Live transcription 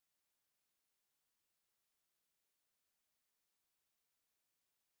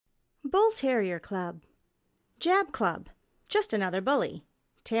Bull Terrier Club. Jab Club. Just another bully.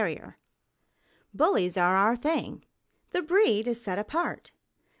 Terrier. Bullies are our thing. The breed is set apart.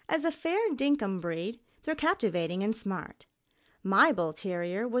 As a fair dinkum breed, they're captivating and smart. My bull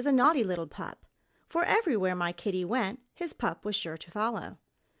terrier was a naughty little pup, for everywhere my kitty went, his pup was sure to follow.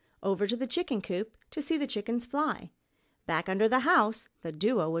 Over to the chicken coop to see the chickens fly. Back under the house, the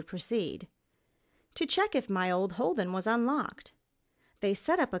duo would proceed to check if my old Holden was unlocked. They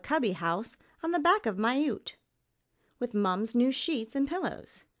set up a cubby house on the back of my ute, with Mum's new sheets and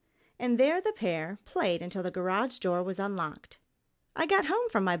pillows, and there the pair played until the garage door was unlocked. I got home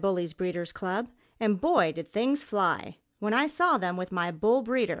from my Bullies Breeders Club, and boy did things fly when I saw them with my bull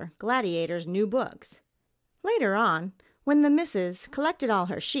breeder Gladiator's new books. Later on, when the missus collected all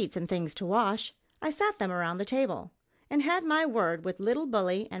her sheets and things to wash, I sat them around the table and had my word with little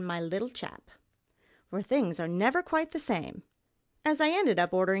Bully and my little chap. For things are never quite the same, as I ended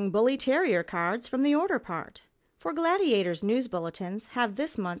up ordering Bully Terrier cards from the order part, for Gladiator's news bulletins have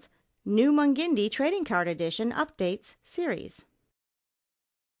this month's New Mungindi Trading Card Edition Updates series.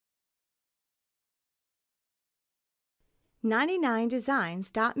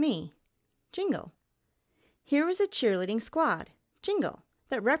 99designs.me. Jingle. Here is a cheerleading squad, jingle,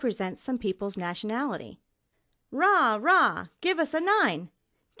 that represents some people's nationality. Rah, rah, give us a 9.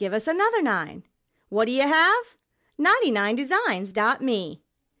 Give us another 9. What do you have? 99designs.me.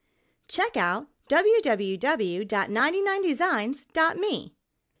 Check out www.99designs.me.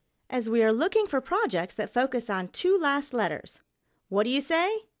 As we are looking for projects that focus on 2 last letters. What do you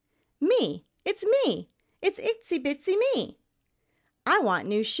say? Me. It's me. It's itsy bitsy me. I want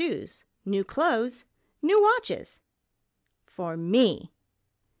new shoes, new clothes, new watches. For me.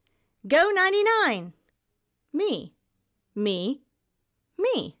 Go 99. Me. Me.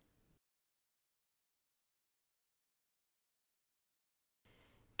 Me.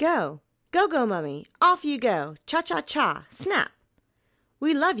 Go. Go, go, mummy. Off you go. Cha-cha-cha. Snap.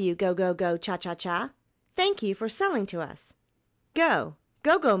 We love you, go, go, go, cha-cha-cha. Thank you for selling to us. Go.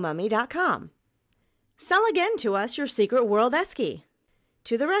 GoGoMummy.com. Sell again to us your Secret World Esky.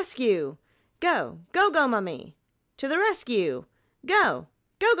 To the rescue. Go. Go, go, mummy. To the rescue. Go.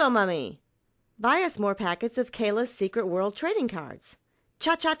 Go, go, mummy. Buy us more packets of Kayla's Secret World trading cards.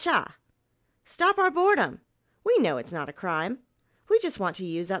 Cha-cha-cha. Stop our boredom. We know it's not a crime. We just want to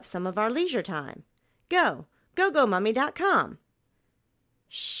use up some of our leisure time. Go. GoGoMummy.com.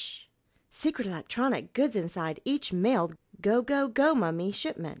 Shh. Secret electronic goods inside each mailed Go, Go, Go Mummy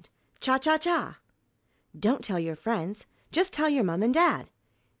shipment. Cha-cha-cha. Don't tell your friends. Just tell your mom and dad.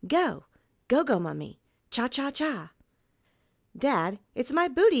 Go. Go, go, mummy. Cha-cha-cha. Dad, it's my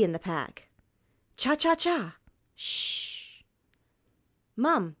booty in the pack. Cha-cha-cha. Shh.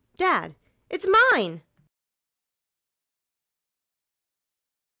 Mom, Dad, it's mine.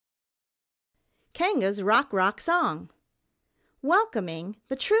 Kanga's Rock Rock Song. Welcoming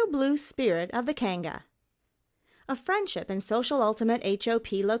the true blue spirit of the Kanga. A friendship and social ultimate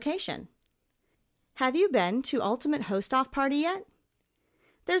HOP location. Have you been to Ultimate Host-Off Party yet?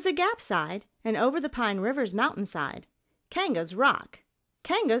 There's a Gap side and over the Pine River's mountainside. Kanga's Rock.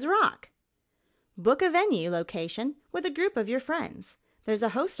 Kanga's Rock. Book a venue location with a group of your friends. There's a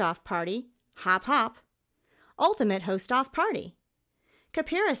host-off party. Hop hop. Ultimate Host-Off Party.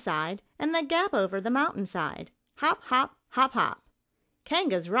 Kapira side and the Gap over the mountainside. Hop hop hop hop.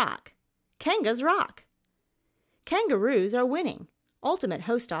 Kanga's Rock. Kanga's Rock. Kangaroos are winning. Ultimate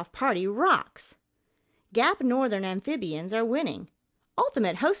Host-Off Party rocks. Gap Northern Amphibians are winning.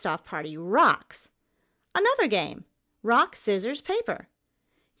 Ultimate Host-Off Party rocks. Another game. Rock, scissors, paper.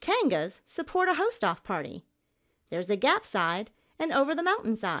 Kangas support a host-off party. There's a Gap side and over the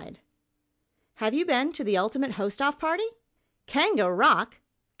mountainside. Have you been to the Ultimate Host-Off Party? Kanga rock,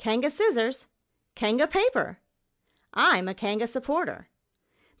 Kanga scissors, Kanga paper. I'm a Kanga supporter.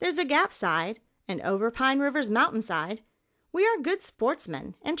 There's a Gap side and over Pine River's mountainside. We are good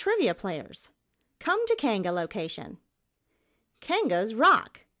sportsmen and trivia players. Come to Kanga location. Kanga's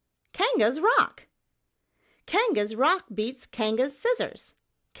Rock. Kanga's Rock. Kanga's Rock beats Kanga's scissors.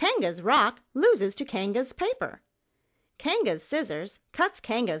 Kanga's Rock loses to Kanga's paper. Kanga's scissors cuts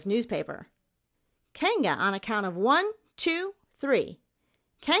Kanga's newspaper. Kanga on a count of 1, 2, 3.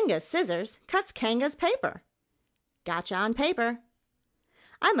 Kanga's scissors cuts Kanga's paper. Gotcha on paper.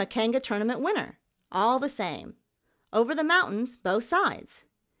 I'm a Kanga tournament winner, all the same. Over the mountains, both sides.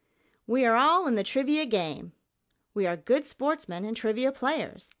 We are all in the trivia game. We are good sportsmen and trivia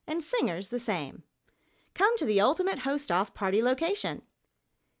players, and singers the same. Come to the Ultimate Host-Off Party location.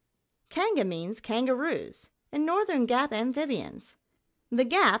 Kanga means kangaroos, and Northern Gap amphibians. The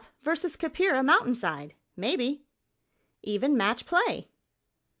Gap versus Kapira mountainside, maybe. Even match play.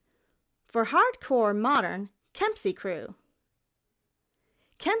 for hardcore modern Kempsey crew.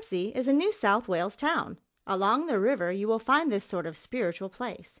 Kempsey is a New South Wales town. Along the river you will find this sort of spiritual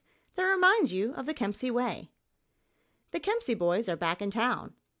place that reminds you of the Kempsey Way. The Kempsey boys are back in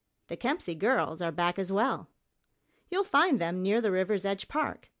town. The Kempsey girls are back as well. You'll find them near the River's Edge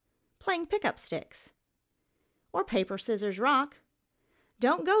Park, playing pickup sticks. Or paper, scissors, rock.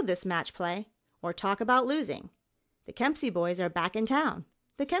 Don't go this match play, or talk about losing. The Kempsey boys are back in town.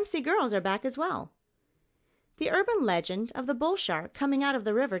 The Kempsey girls are back as well. The urban legend of the bull shark coming out of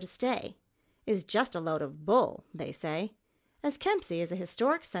the river to stay is just a load of bull, they say, as Kempsey is a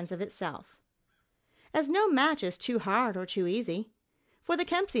historic sense of itself. As no match is too hard or too easy, for the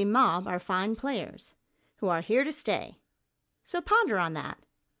Kempsey mob are fine players, who are here to stay. So ponder on that.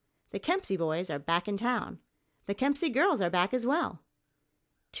 The Kempsey boys are back in town. The Kempsey girls are back as well.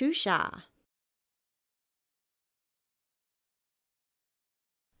 Tusha.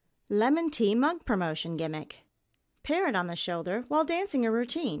 Lemon tea mug promotion gimmick. Parrot on the shoulder while dancing a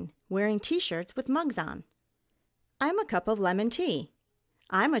routine, wearing t-shirts with mugs on. I'm a cup of lemon tea.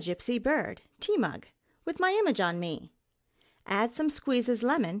 I'm a gypsy bird, tea mug, with my image on me. Add some squeezes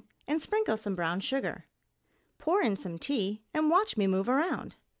lemon and sprinkle some brown sugar. Pour in some tea and watch me move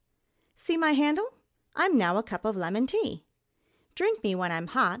around. See my handle? I'm now a cup of lemon tea. Drink me when I'm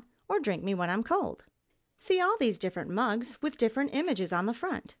hot or drink me when I'm cold. See all these different mugs with different images on the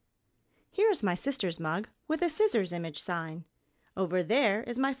front. Here's my sister's mug with a scissors image sign. Over there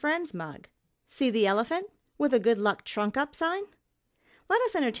is my friend's mug. See the elephant with a good luck trunk up sign? Let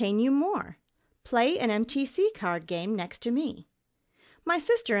us entertain you more. Play an MTC card game next to me. My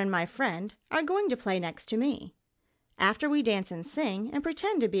sister and my friend are going to play next to me, after we dance and sing and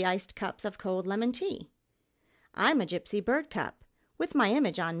pretend to be iced cups of cold lemon tea. I'm a gypsy bird cup, with my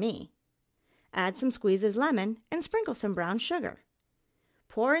image on me. Add some squeezes lemon and sprinkle some brown sugar.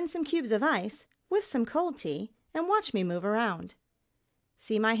 Pour in some cubes of ice with some cold tea and watch me move around.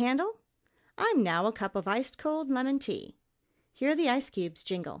 See my handle? I'm now a cup of iced cold lemon tea. Hear the ice cubes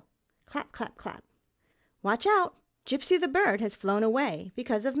jingle. Clap, clap, clap. Watch out! Gypsy the bird has flown away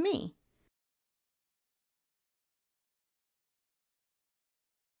because of me.